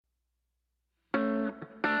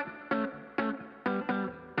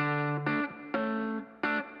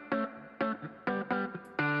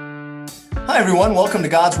Hi, everyone. Welcome to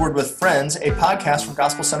God's Word with Friends, a podcast from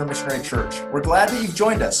Gospel Center Missionary Church. We're glad that you've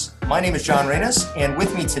joined us. My name is John Reynes, and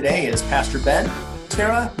with me today is Pastor Ben,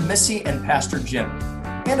 Tara, Missy, and Pastor Jim.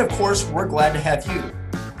 And of course, we're glad to have you.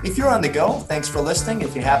 If you're on the go, thanks for listening.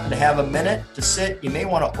 If you happen to have a minute to sit, you may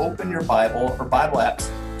want to open your Bible or Bible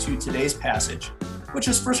apps to today's passage, which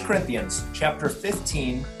is 1 Corinthians chapter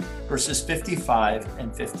 15, verses 55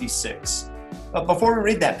 and 56. But before we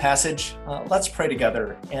read that passage, let's pray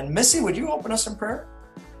together. And Missy, would you open us in prayer?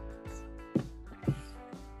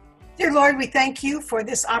 Dear Lord, we thank you for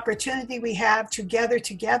this opportunity we have to gather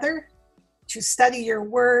together, to study your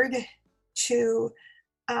word, to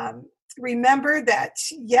remember that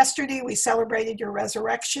yesterday we celebrated your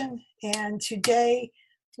resurrection, and today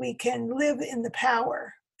we can live in the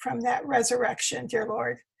power from that resurrection, dear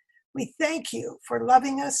Lord. We thank you for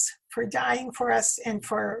loving us, for dying for us, and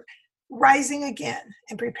for rising again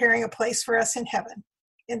and preparing a place for us in heaven.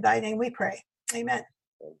 In thy name we pray. Amen.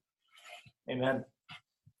 Amen.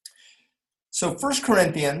 So 1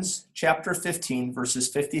 Corinthians chapter 15, verses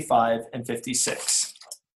 55 and 56.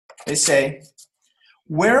 They say,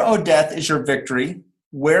 "Where, O death, is your victory?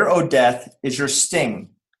 Where, O death, is your sting?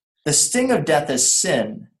 The sting of death is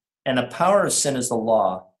sin, and the power of sin is the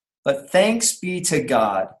law. But thanks be to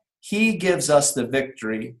God, he gives us the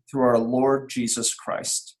victory through our Lord Jesus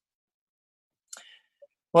Christ."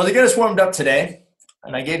 Well, to get us warmed up today,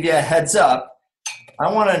 and I gave you a heads up, I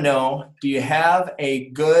want to know, do you have a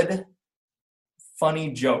good,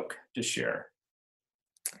 funny joke to share?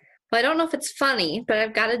 Well, I don't know if it's funny, but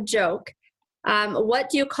I've got a joke. What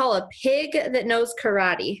do you call a pig that knows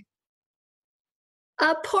karate?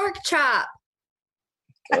 A pork chop.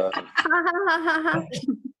 Good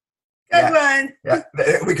one. Yeah,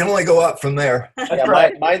 we can only go up from there. Yeah,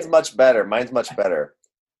 right. mine's much better.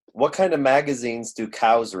 What kind of magazines do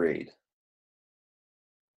cows read?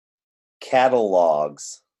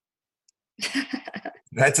 Catalogs.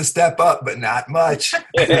 That's a step up, but not much.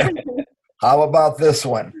 How about this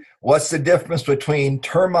one? What's the difference between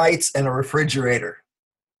termites and a refrigerator?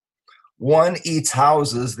 One eats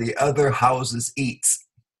houses, the other houses eats.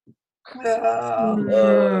 Did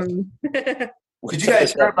you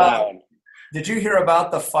guys hear Did you hear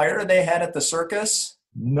about the fire they had at the circus?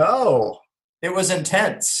 No. It was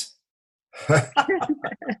intense.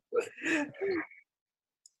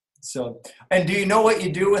 So, and do you know what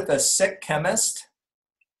you do with a sick chemist?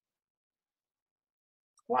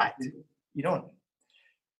 What? You don't.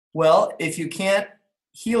 Well, if you can't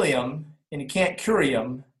heal him and you can't cure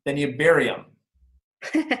him, then you bury him.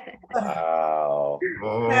 Wow.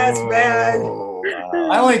 That's bad.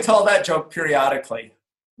 I only tell that joke periodically.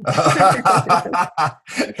 I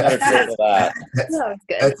kind of feel that. That was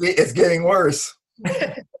good. It's getting worse.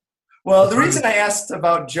 Well, the reason I asked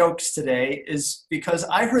about jokes today is because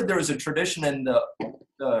I heard there was a tradition in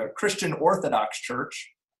the Christian Orthodox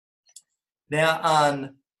Church that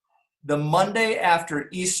on the Monday after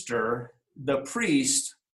Easter, the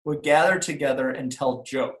priest would gather together and tell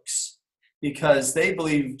jokes because they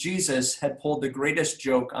believed Jesus had pulled the greatest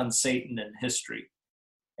joke on Satan in history.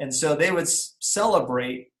 And so they would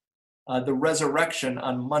celebrate the resurrection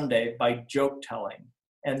on Monday by joke telling.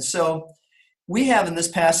 And so we have in this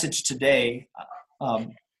passage today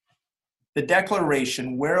the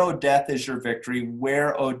declaration, "Where, O death, is your victory?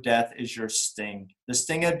 Where, O death, is your sting? The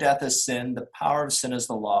sting of death is sin. The power of sin is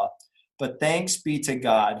the law. But thanks be to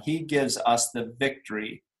God, he gives us the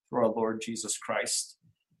victory through our Lord Jesus Christ."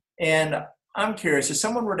 And I'm curious, if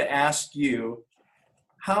someone were to ask you,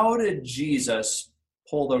 how did Jesus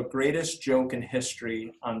pull the greatest joke in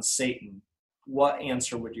history on Satan, what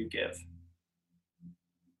answer would you give?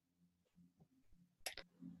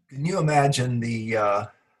 Can you imagine the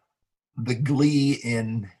glee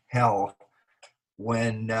in hell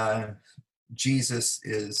when Jesus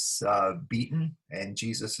is beaten and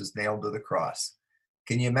Jesus is nailed to the cross?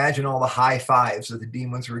 Can you imagine all the high fives that the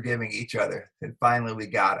demons were giving each other? And finally, we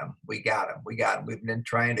got him. We got him. We got him. We've been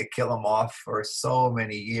trying to kill him off for so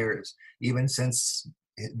many years, even since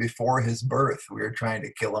before his birth. We were trying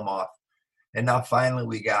to kill him off, and now finally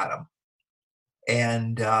we got him.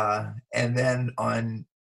 And then on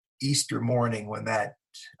Easter morning, when that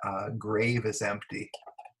grave is empty,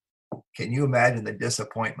 can you imagine the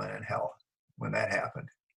disappointment in hell when that happened?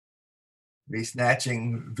 Be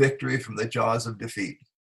snatching victory from the jaws of defeat.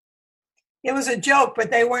 It was a joke,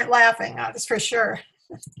 but they weren't laughing, that's for sure.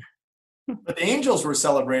 But the angels were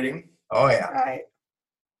celebrating. Oh, yeah. Right.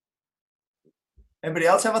 Anybody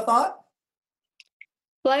else have a thought?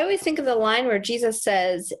 Well, I always think of the line where Jesus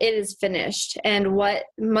says, "It is finished," and what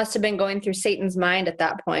must have been going through Satan's mind at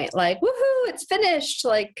that point. Like, woohoo, it's finished.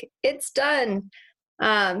 Like, it's done.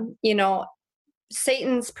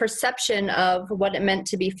 Satan's perception of what it meant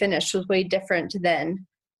to be finished was way different than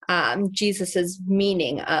Jesus's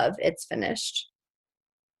meaning of it's finished.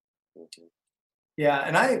 Yeah,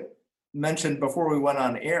 and I mentioned before we went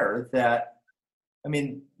on air that, I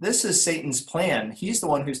mean, this is Satan's plan. He's the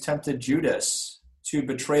one who's tempted Judas to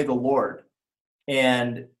betray the Lord.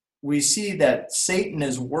 And we see that Satan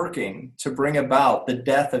is working to bring about the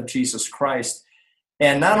death of Jesus Christ.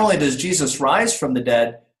 And not only does Jesus rise from the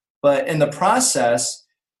dead, but in the process,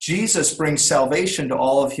 Jesus brings salvation to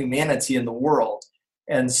all of humanity in the world.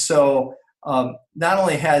 And so not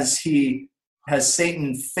only has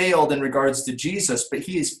Satan failed in regards to Jesus, but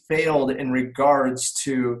he has failed in regards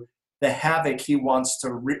to the havoc he wants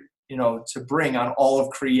to bring on all of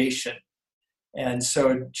creation. And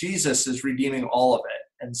so Jesus is redeeming all of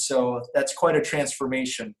it. And so that's quite a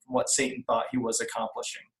transformation from what Satan thought he was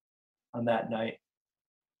accomplishing on that night.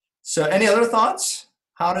 So any other thoughts?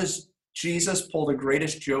 How does Jesus pull the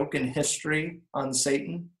greatest joke in history on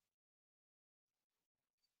Satan?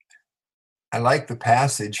 I like the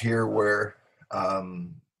passage here where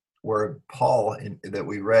Paul, that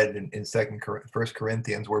we read in First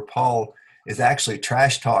Corinthians, where Paul is actually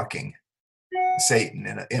trash talking Satan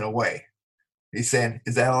in a way. He's saying,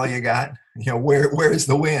 "Is that all you got? Where's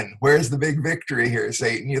the win? Where's the big victory here,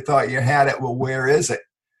 Satan? You thought you had it. Well, where is it?"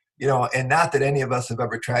 And not that any of us have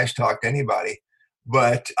ever trash talked anybody,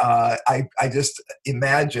 but I just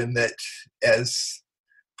imagine that as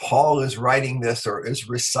Paul is writing this or is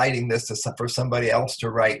reciting this for somebody else to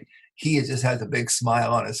write, he just has a big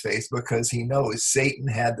smile on his face because he knows Satan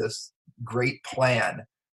had this great plan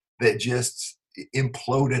that just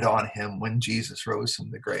imploded on him when Jesus rose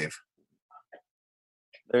from the grave.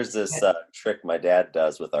 There's this trick my dad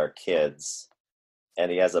does with our kids, and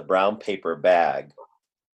he has a brown paper bag,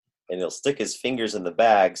 and he'll stick his fingers in the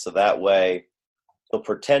bag so that way he'll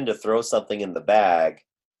pretend to throw something in the bag,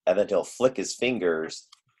 and then he'll flick his fingers,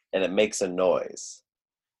 and it makes a noise.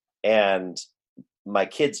 And my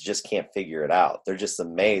kids just can't figure it out. They're just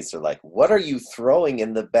amazed. They're like, "What are you throwing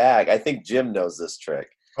in the bag?" I think Jim knows this trick.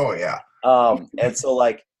 Oh, yeah. And so,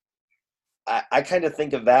 like, I kind of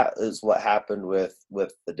think of that as what happened with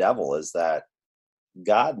the devil, is that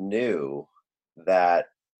God knew that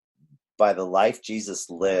by the life Jesus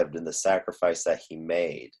lived and the sacrifice that he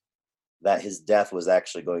made, that his death was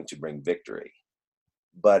actually going to bring victory.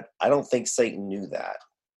 But I don't think Satan knew that.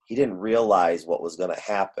 He didn't realize what was going to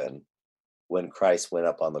happen when Christ went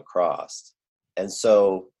up on the cross. And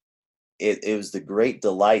so it was the great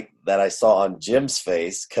delight that I saw on Jim's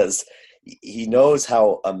face, because he knows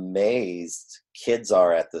how amazed kids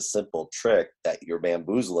are at the simple trick that you're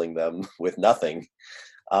bamboozling them with nothing.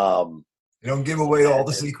 You don't give away all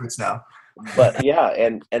the secrets now. But yeah,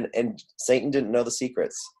 and Satan didn't know the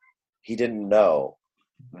secrets. He didn't know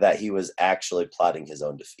that he was actually plotting his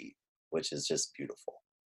own defeat, which is just beautiful.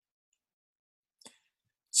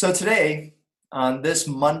 So today, on this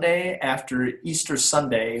Monday after Easter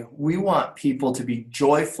Sunday, we want people to be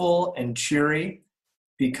joyful and cheery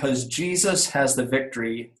because Jesus has the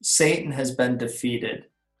victory, Satan has been defeated,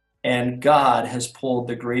 and God has pulled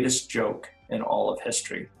the greatest joke in all of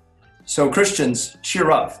history. So Christians,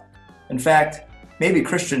 cheer up. In fact, maybe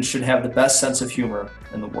Christians should have the best sense of humor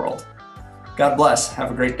in the world. God bless.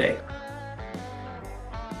 Have a great day.